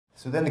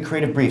So then the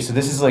creative brief. So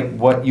this is like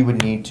what you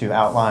would need to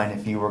outline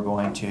if you were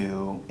going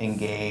to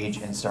engage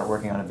and start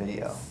working on a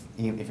video,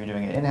 if you're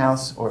doing it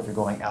in-house or if you're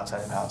going outside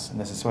of house. And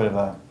this is sort of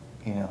a,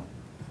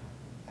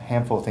 a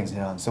handful of things to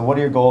hit on. So what are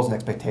your goals and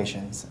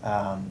expectations?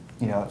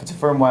 If it's a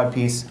firm-wide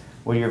piece,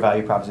 what are your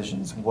value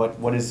propositions?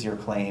 What is your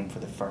claim for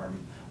the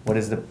firm? What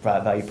is the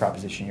value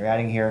proposition you're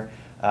adding here?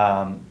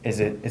 Is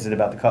it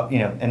about the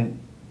and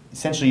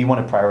essentially you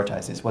want to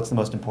prioritize this. What's the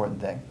most important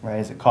thing, right?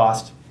 Is it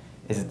cost?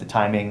 Is it the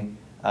timing?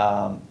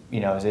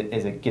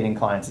 Is it getting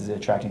clients? Is it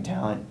attracting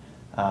talent?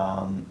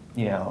 And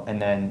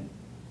then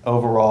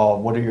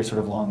overall, what are your sort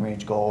of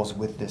long-range goals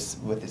with this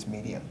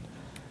medium?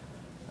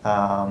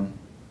 Brand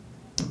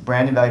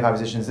and value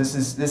propositions.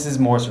 This is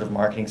more sort of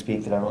marketing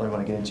speak that I don't really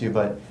want to get into.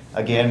 But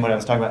again, when I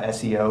was talking about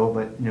SEO,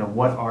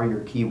 what are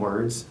your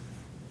keywords?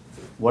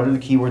 What are the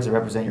keywords that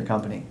represent your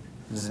company?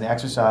 This is an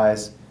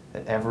exercise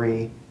that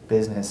every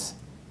business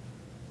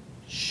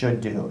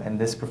should do, and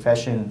this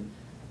profession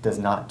does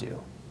not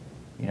do.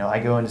 We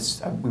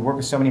work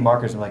with so many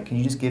marketers. I'm like, can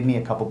you just give me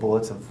a couple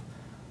bullets of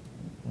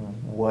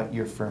what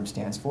your firm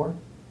stands for?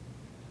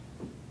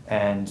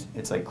 And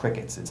it's like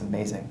crickets. It's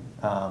amazing.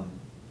 And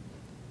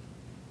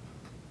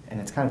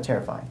it's kind of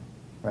terrifying,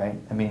 right?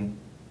 I mean,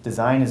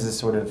 design is this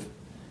sort of,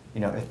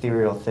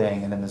 ethereal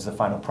thing, and then there's the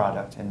final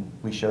product, and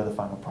we show the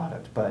final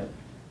product. But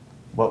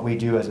what we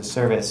do as a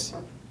service,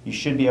 you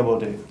should be able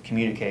to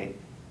communicate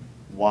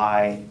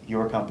why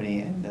your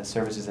company and the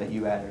services that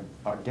you add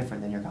are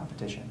different than your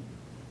competition.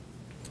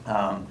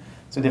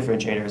 So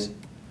differentiators.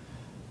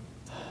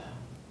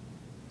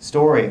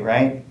 Story,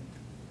 right?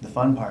 The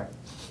fun part.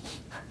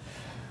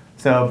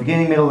 So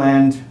beginning, middle,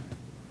 end.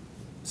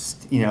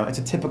 It's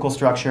a typical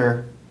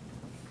structure.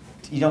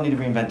 You don't need to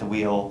reinvent the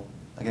wheel.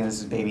 Again, this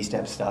is baby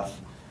step stuff.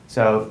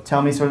 So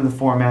tell me sort of the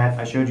format.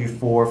 I showed you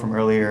 4 from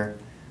earlier.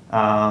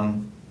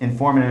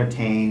 Inform and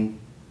entertain.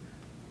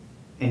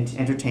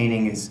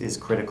 Entertaining is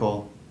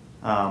critical.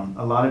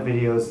 A lot of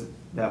videos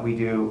that we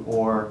do,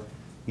 or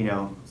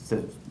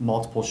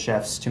multiple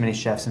chefs, too many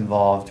chefs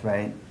involved,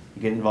 right?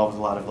 You get involved with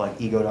a lot of like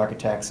egoed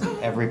architects, and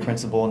every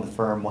principal in the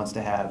firm wants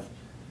to have,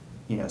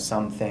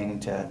 something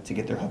to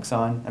get their hooks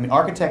on. I mean,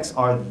 architects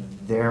are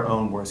their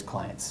own worst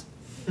clients.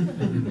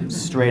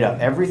 Straight up.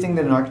 Everything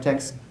that an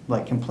architect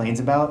complains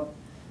about,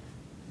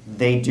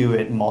 they do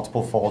it in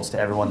multiple folds to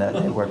everyone that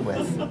they work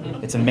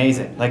with. It's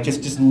amazing.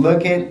 Just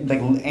look at,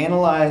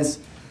 analyze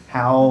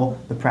how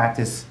the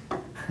practice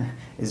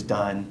is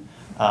done,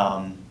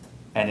 and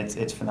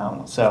it's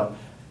phenomenal. So,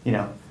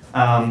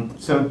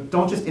 so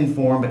don't just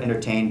inform but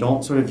entertain.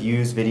 Don't sort of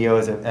use video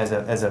as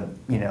a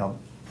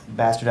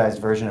bastardized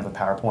version of a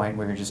PowerPoint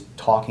where you're just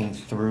talking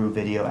through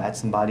video at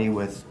somebody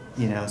with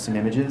some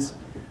images.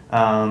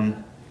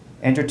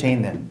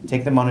 Entertain them.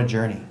 Take them on a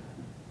journey.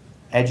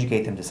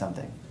 Educate them to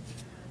something.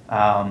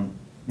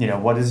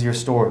 What is your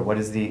story? What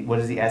is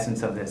the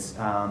essence of this?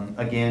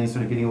 Again,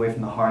 sort of getting away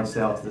from the hard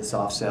sell to the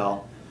soft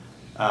sell.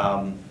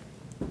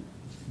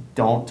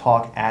 Don't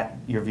talk at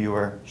your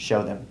viewer.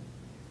 Show them.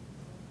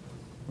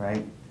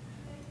 Right?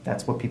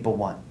 That's what people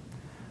want.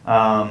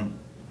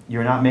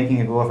 You're not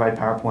making a glorified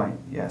PowerPoint.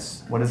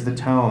 Yes. What is the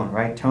tone?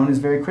 Right? Tone is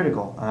very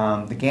critical.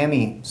 The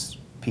Gammy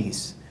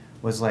piece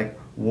was like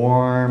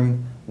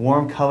warm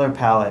color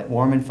palette,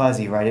 warm and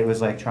fuzzy. Right? It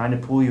was like trying to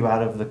pull you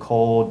out of the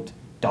cold,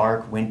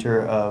 dark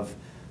winter of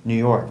New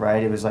York,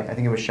 right? It was like, I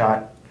think it was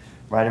shot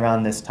right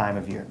around this time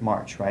of year,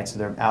 March, right? So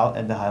they're out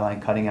at the High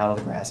Line cutting out all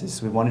the grasses.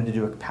 So we wanted to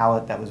do a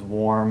palette that was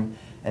warm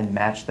and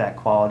matched that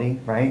quality,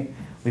 right?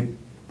 We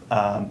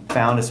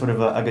found a sort of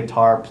a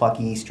guitar,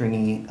 plucky,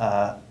 stringy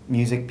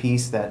music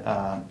piece that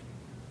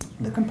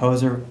the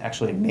composer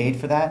actually made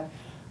for that.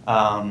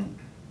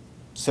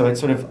 So it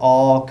sort of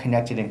all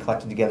connected and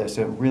collected together.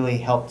 So it really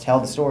helped tell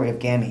the story of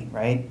Gammy,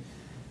 right?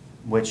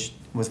 Which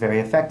was very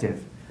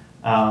effective.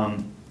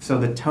 So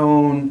the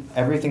tone,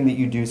 everything that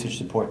you do should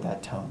support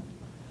that tone.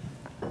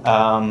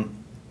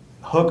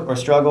 Hook or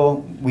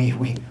struggle,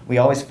 we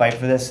always fight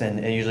for this,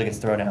 and it usually gets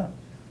thrown out.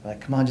 We're like,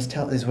 come on, just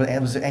tell, was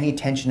there any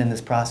tension in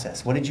this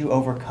process? What did you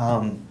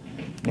overcome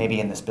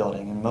maybe in this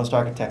building? And most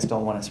architects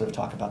don't want to sort of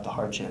talk about the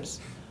hardships,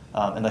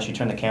 unless you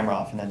turn the camera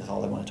off and then that's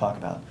all they want to talk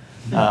about.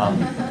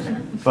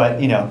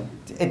 But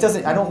it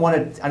doesn't. I don't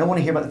want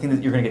to hear about the thing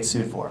that you're going to get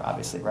sued for,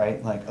 obviously,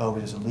 right? Like, oh,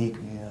 there's a leak.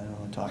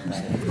 Talk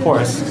about it. Of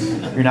course,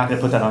 you're not going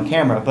to put that on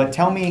camera, but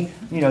tell me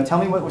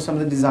what were some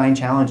of the design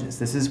challenges.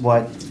 This is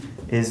what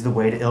is the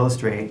way to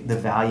illustrate the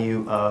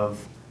value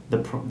of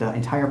the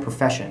entire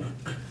profession,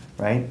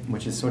 right?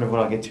 Which is sort of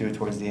what I'll get to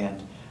towards the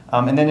end.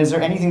 And then is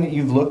there anything that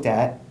you've looked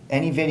at,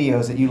 any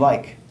videos that you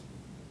like,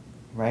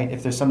 right?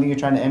 If there's something you're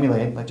trying to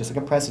emulate, just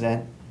like a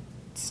precedent,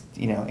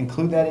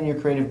 include that in your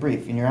creative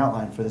brief, in your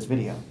outline for this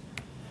video.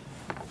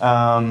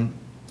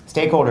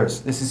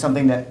 Stakeholders. This is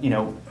something that,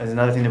 is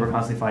another thing that we're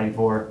constantly fighting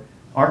for.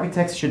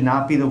 Architects should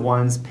not be the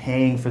ones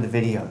paying for the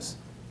videos.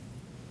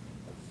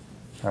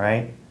 All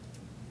right?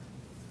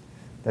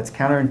 That's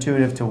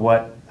counterintuitive to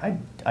what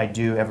I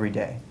do every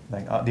day.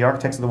 The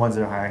architects are the ones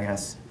that are hiring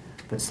us.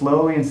 But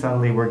slowly and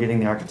subtly, we're getting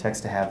the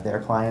architects to have their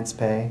clients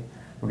pay.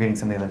 We're getting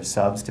some of the other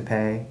subs to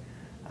pay.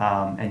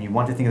 and you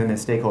want to think of them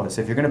as stakeholders.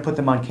 So if you're going to put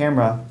them on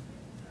camera,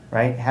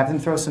 right, have them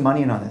throw some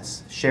money in on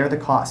this. Share the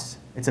costs.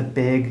 It's a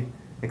big,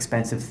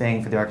 expensive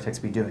thing for the architects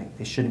to be doing.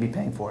 They shouldn't be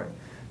paying for it.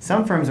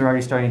 Some firms are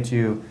already starting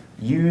to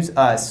use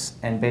us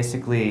and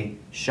basically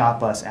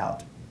shop us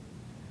out,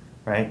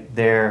 right?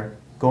 They're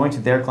going to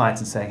their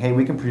clients and saying, hey,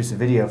 we can produce a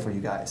video for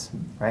you guys,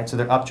 right? So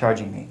they're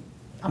upcharging me.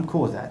 I'm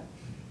cool with that.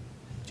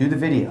 Do the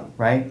video,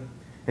 right?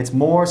 It's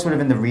more sort of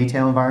in the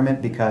retail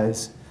environment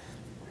because,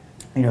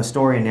 you know,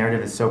 story and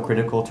narrative is so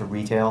critical to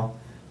retail,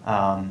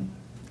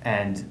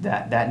 and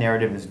that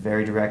narrative is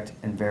very direct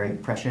and very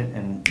prescient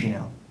and, you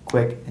know,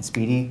 quick and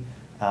speedy,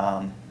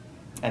 and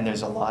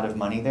there's a lot of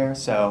money there.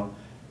 So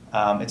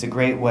it's a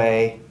great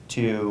way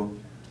to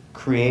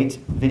create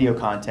video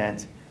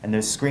content, and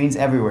there's screens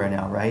everywhere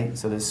now, right?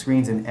 So there's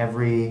screens in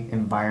every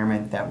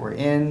environment that we're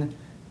in.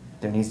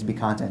 There needs to be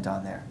content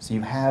on there. So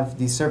you have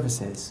these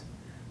surfaces,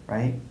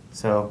 right?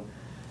 So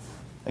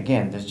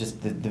again, there's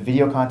just the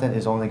video content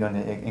is only going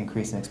to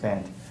increase and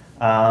expand.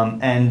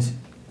 And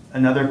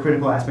another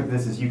critical aspect of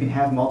this is you can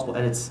have multiple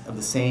edits of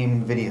the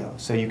same video.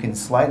 So you can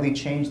slightly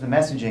change the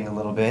messaging a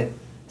little bit,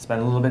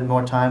 spend a little bit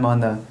more time on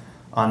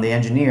the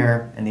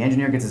engineer, and the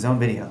engineer gets his own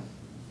video,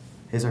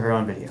 his or her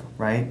own video,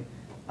 right?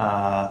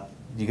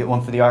 You get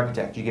one for the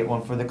architect, you get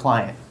one for the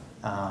client.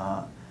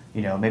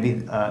 You know,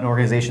 maybe an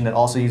organization that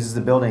also uses the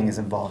building is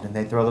involved, and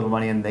they throw a little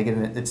money in, they get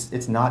it.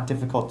 It's not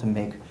difficult to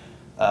make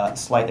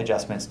slight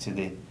adjustments to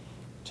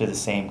the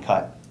same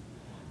cut.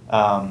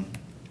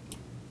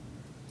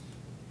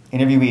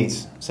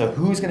 Interviewees. So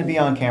who's going to be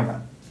on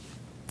camera?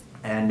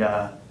 And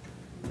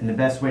the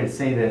best way to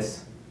say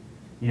this,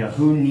 you know,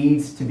 who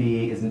needs to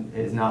be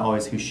is not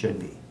always who should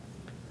be.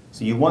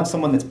 So you want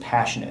someone that's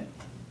passionate.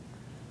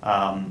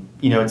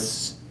 You know,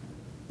 it's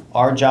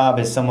our job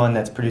as someone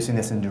that's producing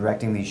this and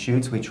directing these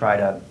shoots. We try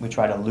to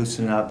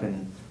loosen up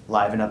and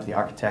liven up the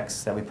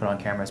architects that we put on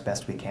camera as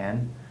best we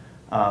can.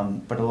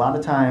 But a lot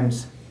of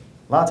times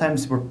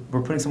we're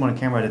putting someone on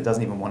camera that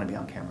doesn't even want to be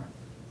on camera,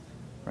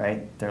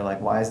 right? They're like,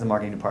 why is the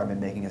marketing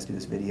department making us do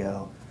this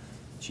video?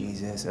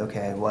 Jesus,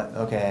 okay, what?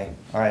 Okay,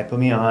 all right, put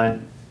me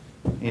on.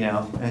 You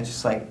know, and it's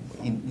just like,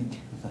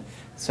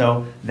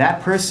 so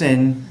that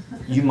person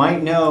you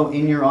might know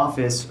in your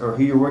office or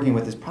who you're working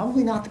with is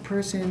probably not the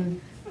person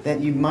that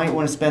you might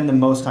want to spend the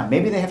most time.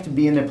 Maybe they have to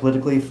be in there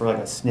politically for like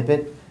a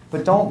snippet,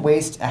 but don't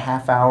waste a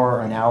half hour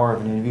or an hour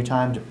of an interview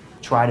time to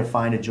try to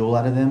find a jewel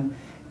out of them.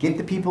 Get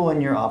the people in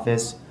your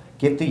office,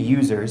 get the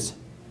users,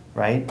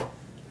 right?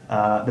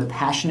 The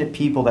passionate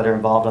people that are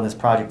involved on this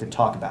project to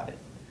talk about it.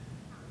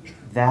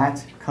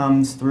 That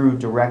comes through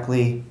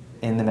directly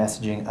in the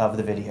messaging of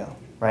the video,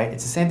 right?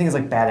 It's the same thing as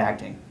like bad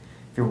acting.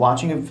 If you're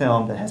watching a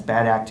film that has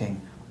bad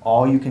acting,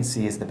 all you can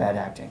see is the bad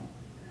acting,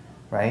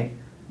 right?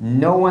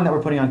 No one that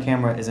we're putting on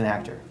camera is an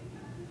actor.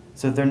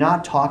 So if they're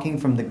not talking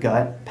from the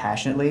gut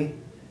passionately,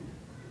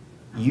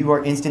 you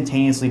are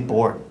instantaneously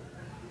bored.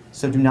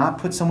 So do not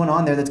put someone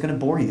on there that's going to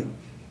bore you.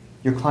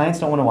 Your clients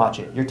don't want to watch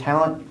it. Your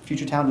talent,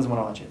 future talent doesn't want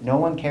to watch it. No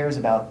one cares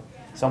about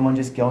someone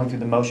just going through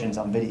the motions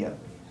on video.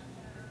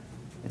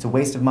 It's a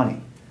waste of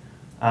money.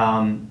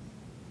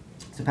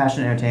 So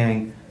passionate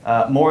entertaining.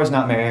 More is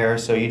not merrier,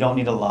 so you don't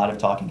need a lot of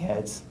talking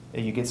heads.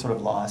 You get sort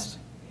of lost.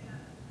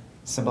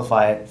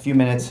 Simplify it. A few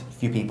minutes, a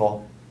few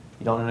people.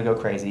 You don't want to go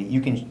crazy.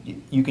 You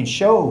can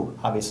show,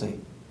 obviously,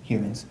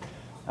 humans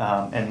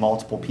and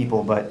multiple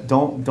people, but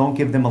don't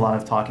give them a lot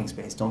of talking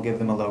space. Don't give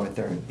them a lower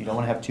third. You don't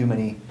want to have too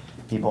many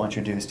people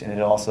introduced, and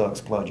it'll also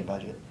explode your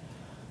budget.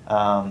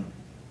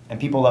 And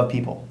people love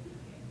people,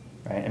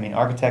 right? I mean,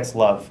 architects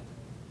love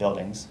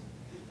buildings,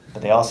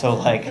 but they also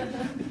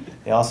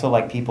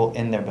like people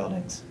in their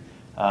buildings.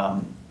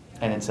 And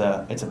it's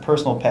a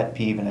personal pet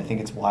peeve, and I think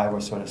it's why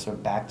we're sort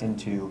of backed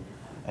into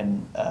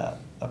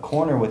a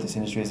corner with this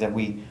industry, is that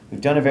we've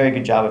done a very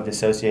good job of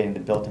dissociating the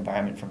built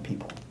environment from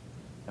people.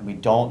 And we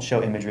don't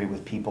show imagery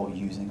with people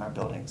using our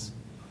buildings.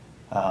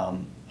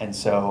 And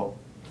so,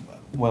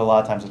 well, a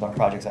lot of times with our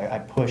projects, I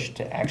push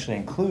to actually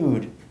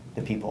include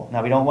the people.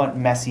 Now, we don't want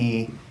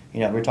messy, you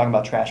know, we were talking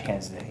about trash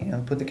cans today. You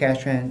know, put the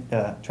trash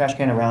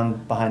can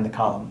around behind the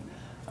column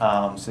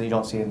so you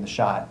don't see it in the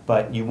shot.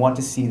 But you want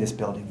to see this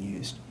building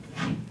used.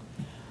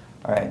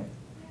 All right.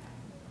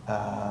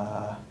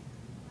 I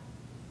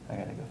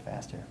gotta go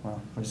faster.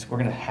 Well, we're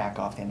gonna hack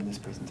off the end of this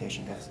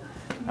presentation, guys.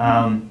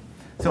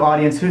 So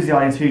audience, who's the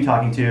audience? Who are you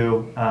talking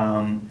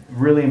to?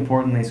 Really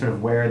importantly, sort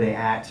of where are they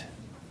at,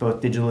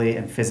 both digitally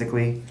and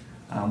physically,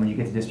 when you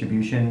get to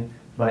distribution.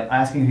 But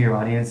asking who your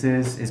audience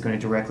is going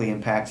to directly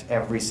impact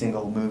every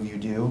single move you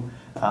do.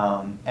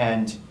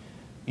 And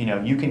you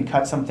know, you can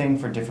cut something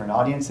for different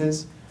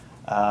audiences.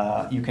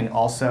 You can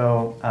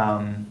also,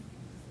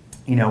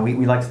 you know, we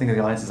like to think of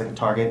the audience as like a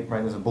target,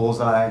 right? There's a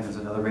bullseye, and there's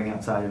another ring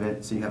outside of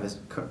it. So you have this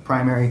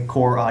primary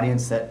core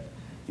audience that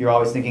you're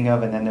always thinking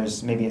of, and then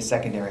there's maybe a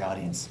secondary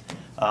audience.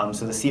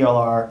 So the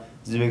CLR,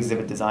 Zoo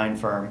Exhibit Design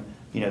Firm,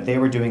 you know, they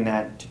were doing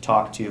that to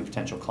talk to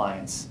potential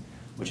clients,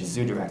 which is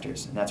zoo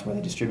directors, and that's where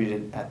they distribute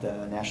it at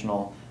the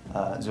National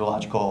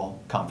Zoological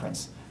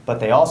Conference. But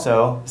they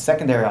also,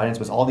 secondary audience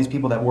was all these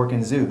people that work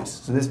in zoos.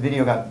 So this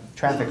video got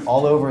traffic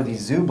all over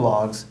these zoo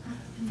blogs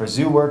for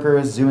zoo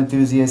workers, zoo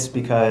enthusiasts,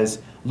 because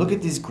look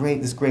at this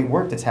great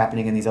work that's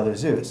happening in these other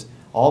zoos.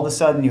 All of a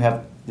sudden you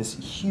have this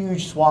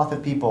huge swath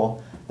of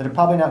people that are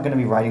probably not going to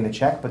be writing the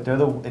check, but they're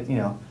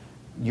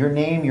your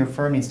name, your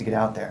firm needs to get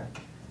out there.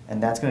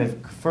 And that's going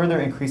to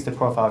further increase the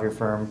profile of your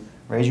firm,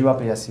 raise you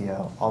up in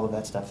SEO, all of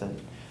that stuff that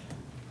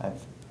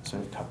I've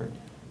sort of covered.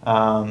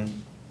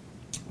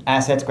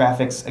 Assets,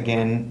 graphics,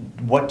 again,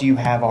 what do you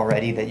have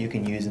already that you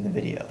can use in the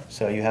video?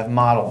 So you have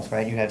models,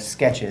 right? You have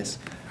sketches.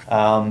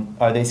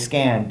 Are they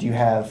scanned? Do you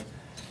have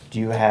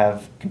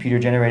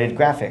computer-generated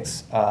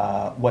graphics?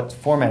 What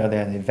format are they?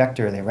 Are they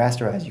vector? Are they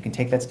rasterized? You can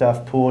take that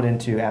stuff, pull it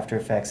into After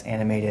Effects,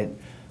 animate it,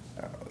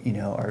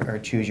 or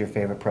choose your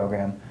favorite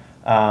program.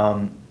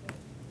 Are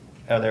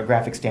there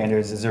graphic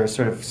standards? Is there a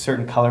sort of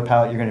certain color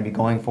palette you're going to be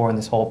going for in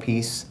this whole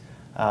piece?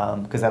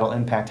 Because that'll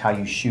impact how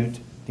you shoot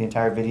the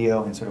entire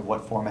video and sort of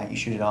what format you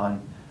shoot it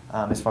on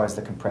as far as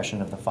the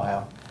compression of the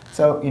file.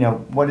 So,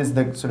 what is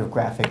the sort of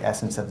graphic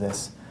essence of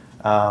this?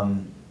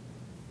 And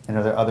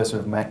are there other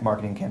sort of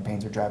marketing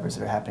campaigns or drivers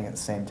that are happening at the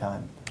same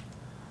time?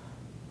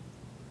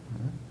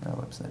 Oh,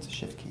 whoops, that's a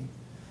shift key.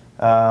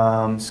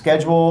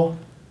 Schedule,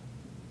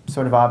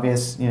 sort of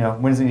obvious.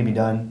 When does it need to be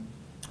done?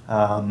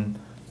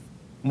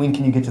 When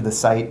can you get to the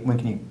site? When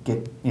can you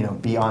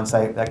get, be on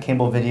site? That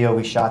Kimball video,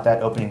 we shot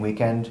that opening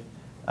weekend.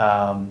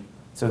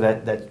 So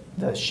that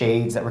the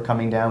shades that were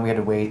coming down, we had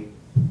to wait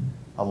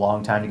a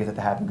long time to get that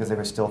to happen because they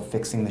were still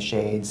fixing the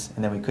shades,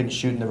 and then we couldn't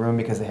shoot in the room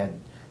because they had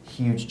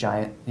huge,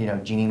 giant,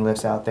 genie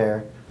lifts out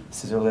there,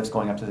 scissor lifts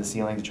going up to the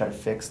ceiling to try to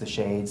fix the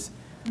shades.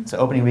 So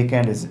opening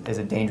weekend is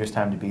a dangerous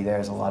time to be there.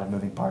 There's a lot of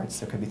moving parts.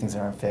 There could be things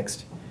that aren't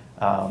fixed,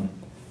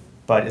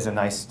 but it's a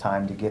nice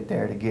time to get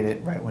there to get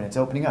it right when it's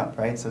opening up,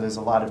 right? So there's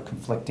a lot of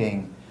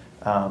conflicting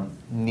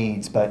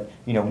needs, but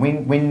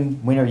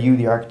when are you,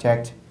 the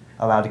architect,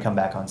 allowed to come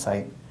back on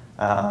site?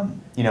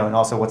 And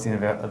also what's the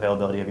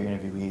availability of your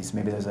interviewees?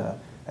 Maybe there's an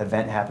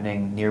event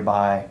happening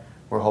nearby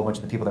where a whole bunch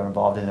of the people that are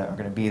involved in it are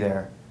going to be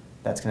there.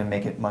 That's going to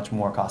make it much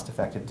more cost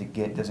effective to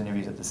get those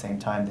interviews at the same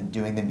time than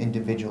doing them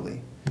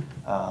individually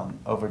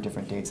over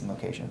different dates and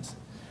locations.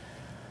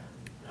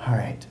 All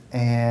right,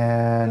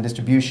 and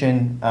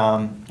distribution.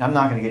 I'm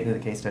not going to get into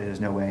the case study. There's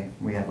no way.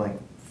 We have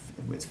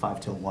it's 5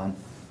 till 1,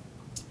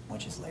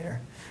 which is later.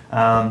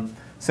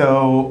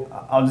 So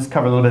I'll just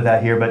cover a little bit of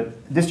that here,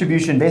 but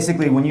distribution,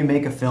 basically when you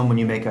make a film, when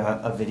you make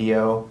a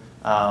video,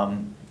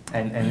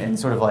 and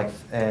sort of like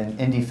an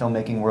indie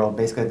filmmaking world,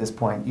 basically at this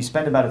point, you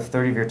spend about a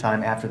third of your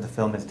time after the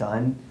film is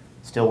done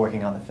still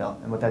working on the film.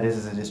 And what that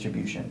is a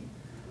distribution,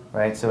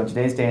 right? So in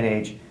today's day and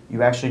age,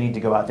 you actually need to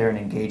go out there and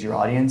engage your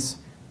audience,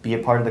 be a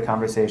part of the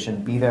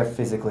conversation, be there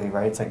physically,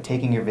 right? It's like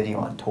taking your video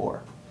on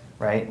tour,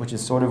 right? Which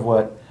is sort of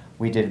what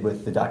we did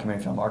with the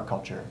documentary film Art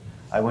Culture.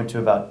 I went to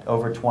about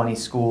over 20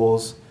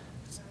 schools,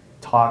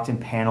 talked in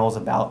panels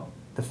about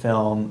the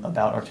film,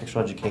 about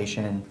architectural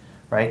education,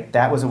 right?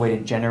 That was a way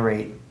to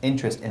generate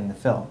interest in the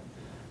film,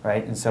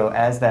 right? And so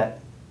as that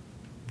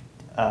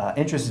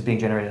interest is being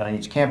generated on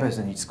each campus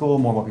and each school,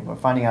 more and more people are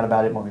finding out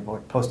about it, more people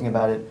are posting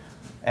about it,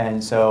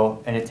 and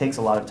it takes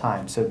a lot of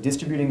time. So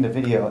distributing the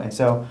video, and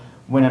so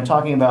when I'm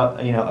talking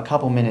about a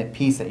couple-minute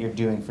piece that you're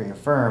doing for your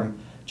firm,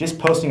 just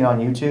posting it on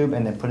YouTube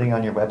and then putting it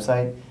on your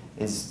website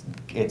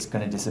it's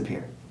going to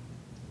disappear,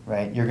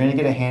 right? You're going to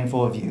get a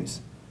handful of views.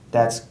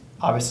 That's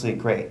obviously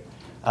great.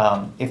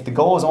 If the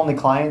goal is only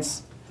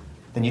clients,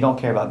 then you don't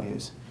care about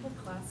views. What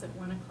class at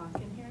 1 o'clock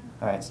in here?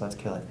 All right, so let's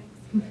kill it.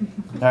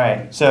 All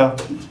right, so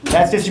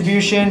that's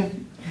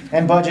distribution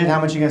and budget,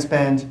 how much you're going to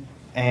spend,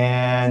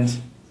 and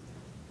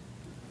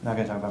I'm not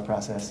going to talk about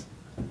process.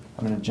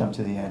 I'm going to jump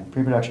to the end.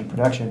 Pre-production,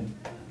 production.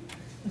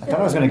 I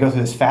thought I was going to go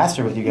through this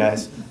faster with you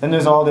guys. Then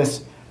there's all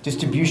this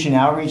distribution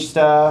outreach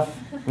stuff.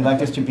 We like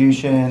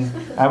distribution.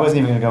 I wasn't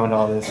even going to go into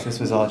all this. This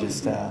was all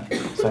just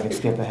so I could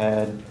skip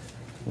ahead.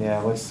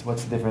 Yeah, what's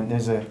the difference?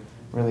 There's a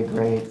really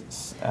great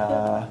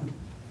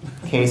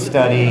case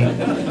study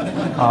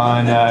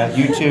on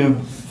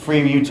YouTube,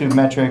 free YouTube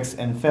metrics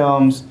and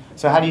films.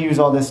 So how do you use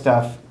all this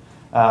stuff?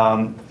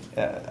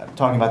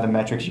 Talking about the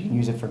metrics, you can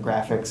use it for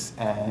graphics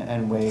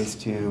and ways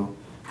to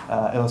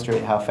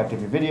illustrate how effective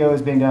your video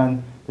is being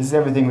done. This is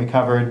everything we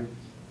covered.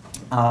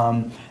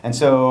 And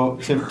so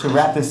to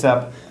wrap this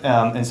up,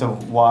 and so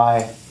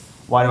why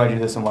do I do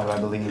this and why do I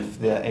believe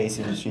the AEC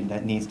industry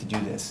needs to do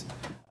this?